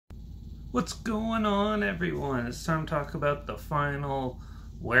What's going on, everyone? It's time to talk about the final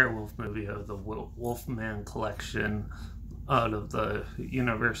werewolf movie of the Wolfman collection out of the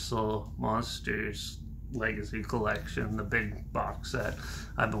Universal Monsters Legacy collection, the big box set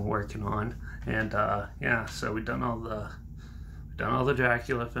I've been working on. And yeah, so we've done all the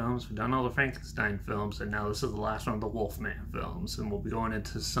Dracula films, we've done all the Frankenstein films, and now this is the last one of the Wolfman films, and we'll be going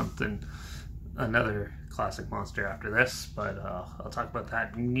into another classic monster after this, but I'll talk about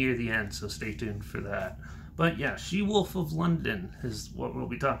that near the end, so stay tuned for that. But yeah, She-Wolf of London is what we'll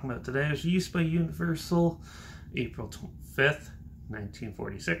be talking about today. It was released by Universal April 5th,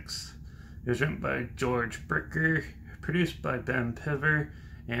 1946. It was written by George Bricker, produced by Ben Piver,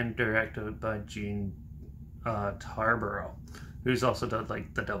 and directed by Gene Tarboro, who's also done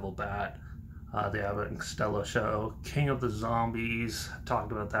like The Devil Bat, the Abbott and Costello Show, King of the Zombies.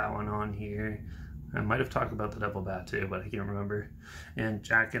 Talked about that one on here. I might have talked about The Devil Bat too, but I can't remember. And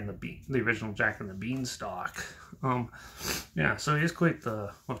the original Jack and the Beanstalk. Yeah, so here's quite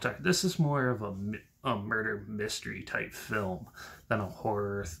the This is more of a murder mystery type film than a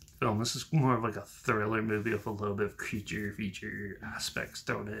horror film. This is more of like a thriller movie with a little bit of creature feature aspects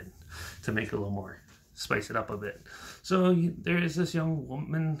thrown in to make it a little more, spice it up a bit. So there is this young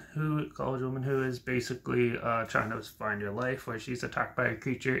woman, college woman, who is basically trying to find her life, where she's attacked by a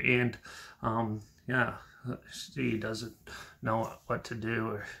creature, and yeah, she doesn't know what to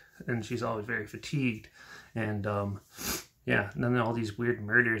do, and she's always very fatigued, and yeah, and then all these weird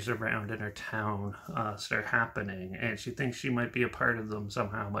murders around in her town start happening, and she thinks she might be a part of them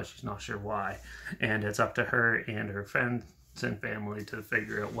somehow, but she's not sure why, and it's up to her and her friend and family to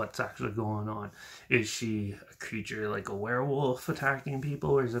figure out what's actually going on. Is she a creature like a werewolf attacking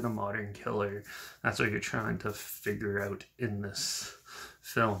people, or is it a modern killer? That's what you're trying to figure out in this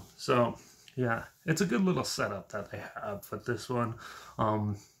film. So yeah, it's a good little setup that they have with this one.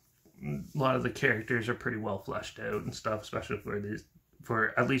 A lot of the characters are pretty well fleshed out and stuff, especially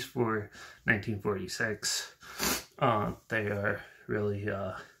for at least for 1946. They are really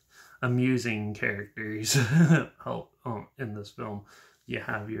amusing characters in this film. You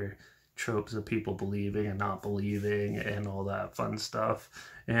have your tropes of people believing and not believing and all that fun stuff,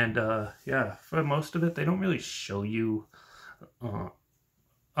 and yeah, for most of it they don't really show you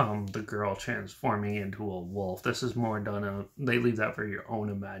the girl transforming into a wolf. This is more done out, they leave that for your own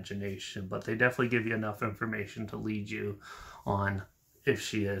imagination, but they definitely give you enough information to lead you on if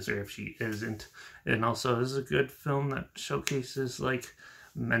she is or if she isn't. And also, this is a good film that showcases like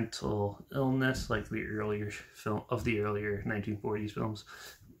mental illness, like the earlier 1940s films,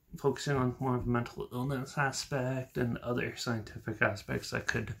 focusing on more of a mental illness aspect and other scientific aspects that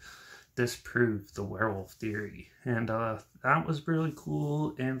could disprove the werewolf theory. And that was really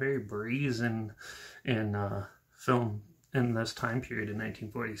cool and very brazen in film in this time period in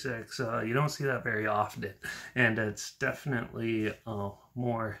 1946. You don't see that very often, and it's definitely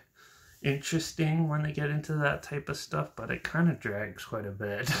more interesting when they get into that type of stuff, but it kind of drags quite a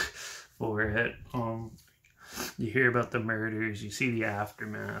bit for it. You hear about the murders, you see the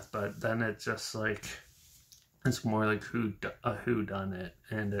aftermath, but then it's just like, it's more like a whodunit,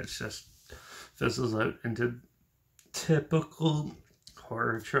 and it just fizzles out into typical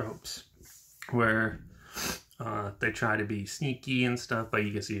horror tropes where they try to be sneaky and stuff, but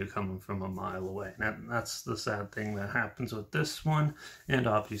you can see it coming from a mile away. And that's the sad thing that happens with this one. And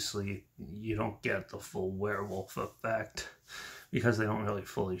obviously, you don't get the full werewolf effect because they don't really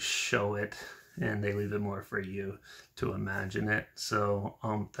fully show it, and they leave it more for you to imagine it. So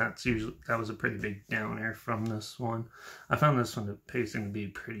that was a pretty big downer from this one. I found this one, the pacing, to be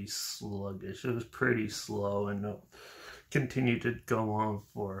pretty sluggish. It was pretty slow and continued to go on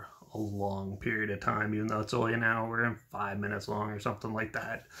for a long period of time, even though it's only an hour and 5 minutes long or something like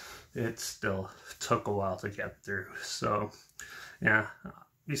that. It still took a while to get through. So yeah,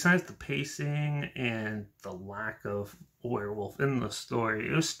 besides the pacing and the lack of werewolf in the story,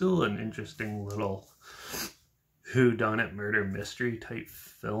 it was still an interesting little whodunit murder mystery type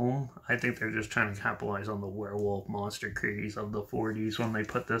film. I think they're just trying to capitalize on the werewolf monster craze of the 40s when they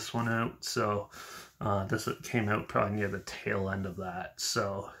put this one out. So this came out probably near the tail end of that.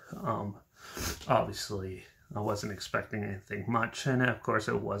 So obviously I wasn't expecting anything much, and of course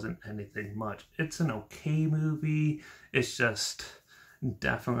it wasn't anything much. It's an okay movie. It's just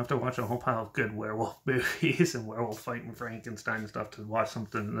definitely have to watch a whole pile of good werewolf movies and werewolf fighting Frankenstein and stuff to watch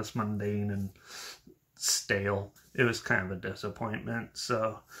something this mundane and stale. It was kind of a disappointment.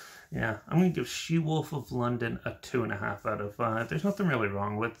 So yeah, I'm going to give She-Wolf of London a 2.5 out of 5. There's nothing really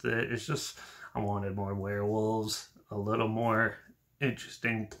wrong with it. It's just I wanted more werewolves, a little more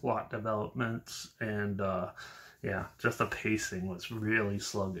interesting plot developments, and yeah, just the pacing was really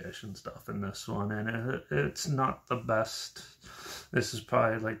sluggish and stuff in this one, and it's not the best. This is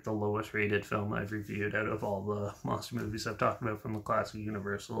probably like the lowest rated film I've reviewed out of all the monster movies I've talked about from the classic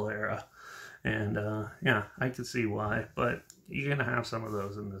Universal era. And yeah, I can see why, but you're gonna have some of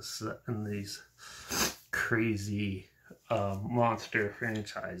those in these crazy monster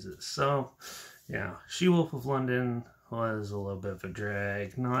franchises. So yeah, She-Wolf of London was a little bit of a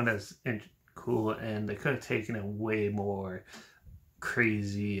drag, not as cool, and they could have taken it way more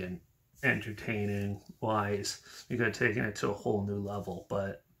crazy and entertaining wise. They could have taken it to a whole new level,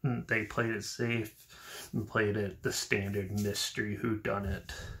 but they played it safe and played it the standard mystery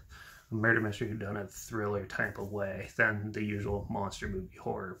whodunit, murder mystery whodunit thriller type of way than the usual monster movie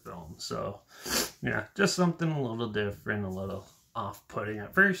horror film. So yeah, just something a little different, a little off-putting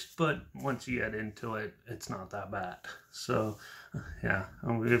at first, but once you get into it, it's not that bad. So yeah,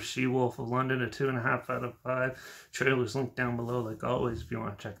 I'm gonna give She-Wolf of London a 2.5 out of 5. Trailer's linked down below, like always, if you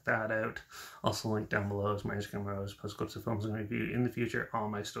want to check that out. Also linked down below is my Instagram where I always post clips of films I'm going to review in the future. All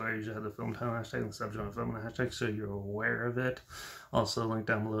my stories have the film title hashtag and the subject of film hashtag, so you're aware of it. Also linked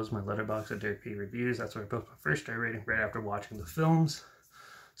down below is my Letterbox at Derek P Reviews. That's where I post my first star rating right after watching the films.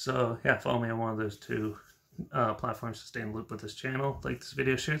 So yeah, follow me on one of those two platforms to stay in the loop with this channel. Like this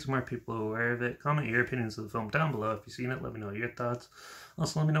video, share it so more people are aware of it. Comment your opinions of the film down below if you've seen it. Let me know your thoughts.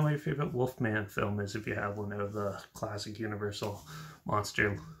 Also, let me know what your favorite Wolfman film is if you have one of the classic Universal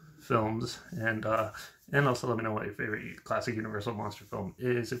monster films, and also let me know what your favorite classic Universal monster film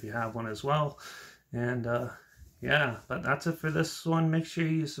is if you have one as well. And yeah, but that's it for this one. Make sure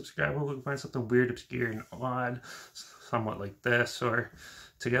you subscribe. We'll find something weird, obscure, and odd, somewhat like this, or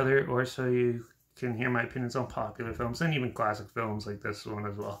together, or so you can hear my opinions on popular films and even classic films like this one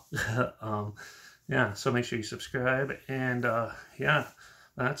as well. Yeah, so make sure you subscribe, and yeah,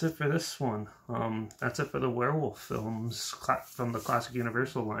 that's it for this one. That's it for the werewolf films from the classic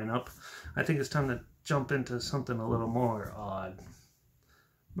Universal lineup. I think it's time to jump into something a little more odd.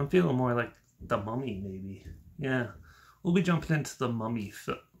 I'm feeling more like The Mummy, maybe. Yeah, we'll be jumping into The Mummy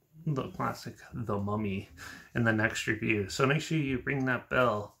the classic The Mummy in the next review, so make sure you ring that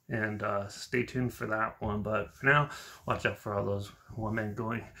bell and stay tuned for that one. But for now, watch out for all those women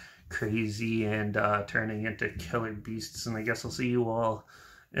going crazy and turning into killer beasts, and I guess I'll see you all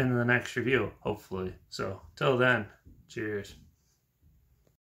in the next review, hopefully. So till then, cheers.